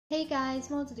Hey guys,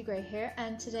 Moldy the Grey here,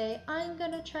 and today I'm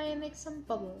gonna try and make some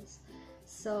bubbles.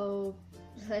 So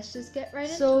let's just get right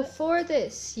into it. So for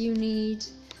this you need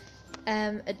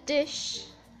a dish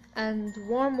and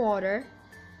warm water,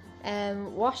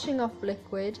 washing up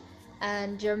liquid,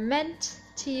 and you're meant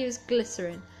to use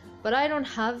glycerin, but I don't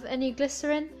have any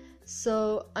glycerin,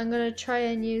 so I'm gonna try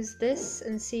and use this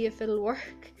and see if it'll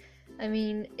work. I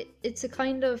mean, it's a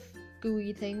kind of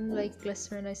gooey thing like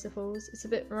glycerin, I suppose. It's a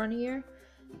bit runnier,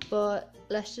 but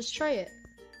let's just try it.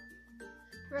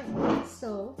 Right,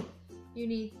 so you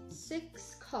need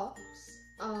 6 cups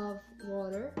of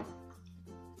water,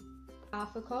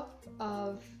 half a cup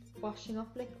of washing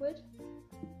up liquid,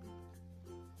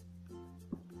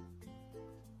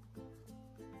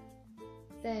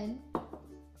 then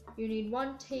you need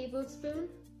 1 tablespoon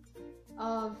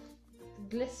of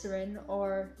glycerin,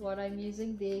 or what I'm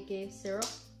using, the agave syrup.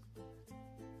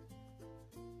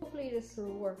 Hopefully this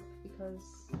will work because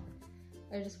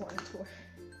I just want it to work.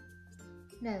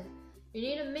 Now, you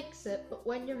need to mix it, but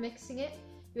when you're mixing it,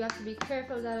 you have to be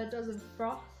careful that it doesn't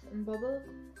froth and bubble.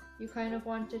 You kind of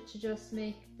want it to just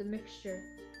make the mixture.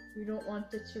 You don't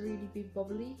want it to really be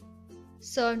bubbly.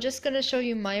 So I'm just going to show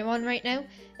you my one right now.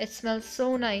 It smells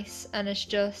so nice, and it's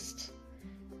just,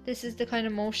 this is the kind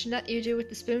of motion that you do with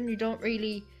the spoon. You don't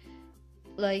really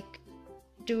like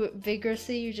do it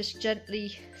vigorously, you just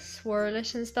gently swirl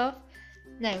it and stuff.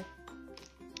 Now,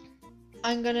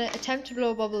 I'm gonna attempt to blow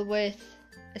a bubble with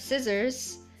a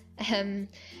scissors,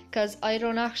 because I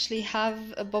don't actually have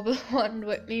a bubble wand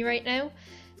with me right now.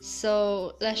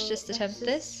 So let's just attempt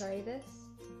this. Try this.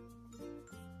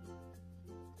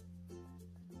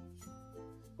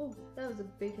 Oh, that was a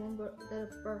big one, but then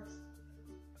it burst.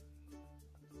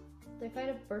 They're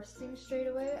kind of bursting straight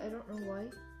away. I don't know why.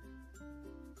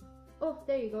 Oh,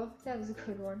 there you go. That was a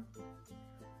good one.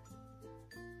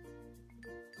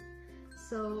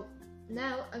 So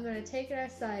now I'm going to take it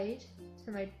outside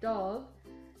to my dog,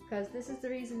 because this is the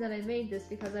reason that I made this,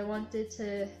 because I wanted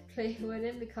to play with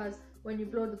him, because when you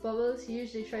blow the bubbles he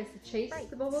usually tries to chase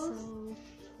the bubbles. So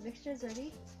the mixture is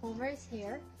ready. Homer is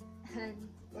here and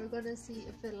we're going to see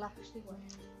if it'll actually work.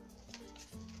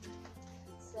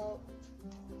 So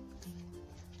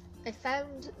I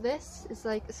found this. It's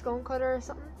like a scone cutter or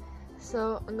something.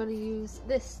 So I'm going to use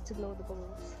this to blow the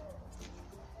bubbles.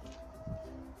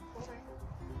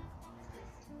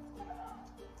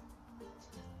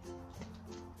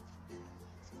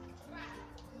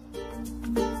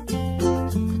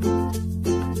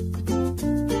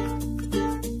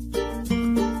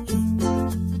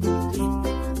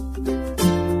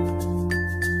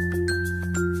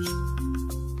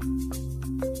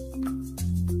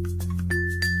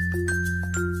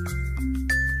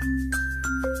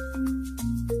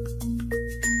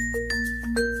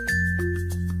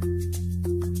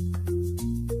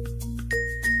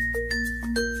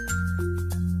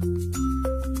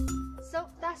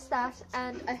 That,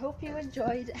 and I hope you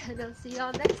enjoyed, and I'll see you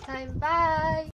all next time. Bye!